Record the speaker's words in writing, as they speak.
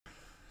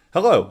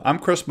Hello, I'm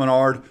Chris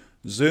Menard.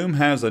 Zoom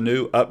has a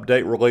new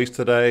update release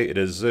today. It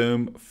is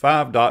Zoom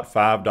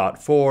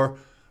 5.5.4.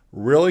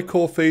 Really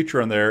cool feature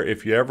in there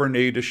if you ever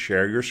need to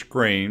share your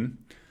screen.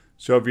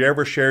 So if you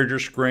ever shared your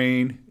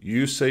screen,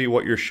 you see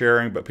what you're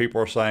sharing, but people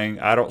are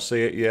saying, I don't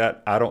see it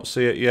yet, I don't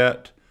see it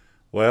yet.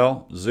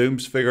 Well,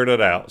 Zoom's figured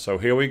it out. So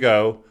here we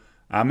go.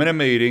 I'm in a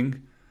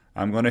meeting.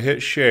 I'm going to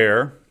hit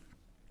share.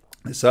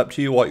 It's up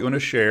to you what you want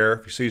to share.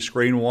 If you see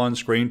screen 1,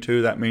 screen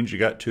 2, that means you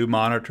got 2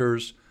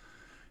 monitors.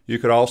 You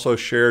could also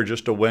share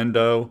just a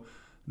window,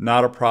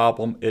 not a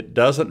problem. It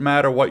doesn't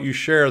matter what you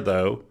share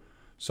though.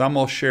 Some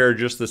will share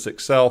just this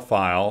Excel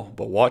file,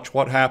 but watch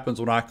what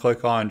happens when I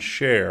click on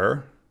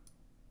share.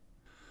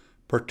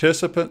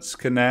 Participants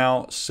can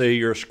now see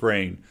your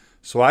screen.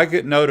 So I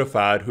get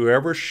notified,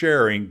 whoever's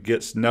sharing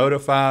gets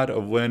notified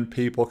of when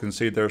people can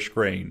see their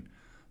screen.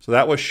 So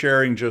that was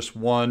sharing just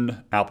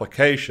one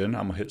application.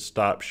 I'm gonna hit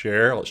stop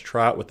share. Let's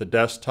try it with the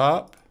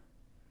desktop.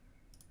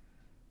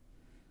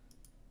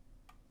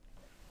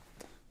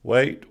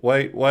 Wait.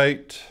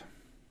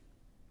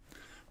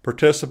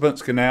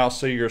 Participants can now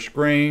see your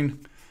screen.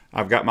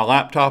 I've got my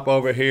laptop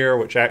over here,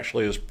 which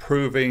actually is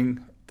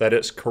proving that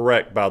it's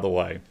correct, by the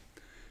way.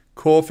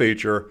 Cool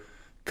feature.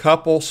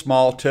 Couple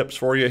small tips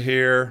for you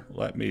here.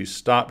 Let me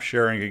stop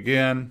sharing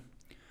again.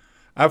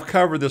 I've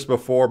covered this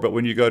before, but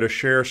when you go to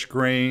share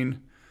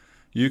screen,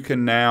 you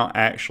can now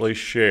actually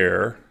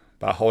share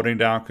by holding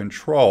down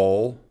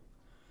Control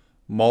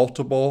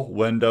multiple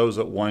windows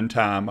at one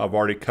time. I've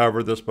already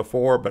covered this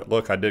before, but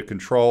look, I did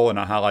Control and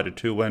I highlighted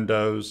 2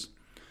 windows.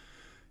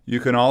 You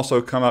can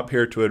also come up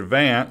here to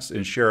Advanced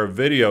and share a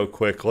video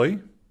quickly,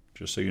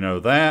 just so you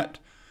know that.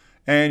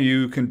 And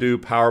you can do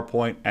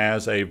PowerPoint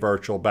as a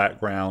virtual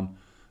background.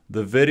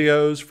 The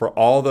videos for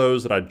all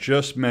those that I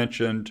just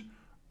mentioned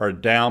are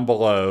down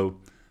below.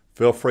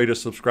 Feel free to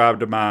subscribe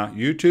to my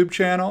YouTube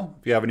channel.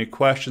 If you have any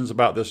questions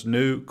about this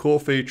new cool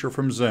feature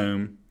from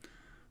Zoom,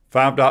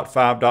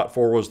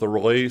 5.5.4 was the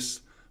release.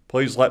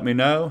 Please let me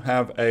know.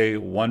 Have a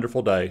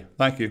wonderful day.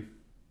 Thank you.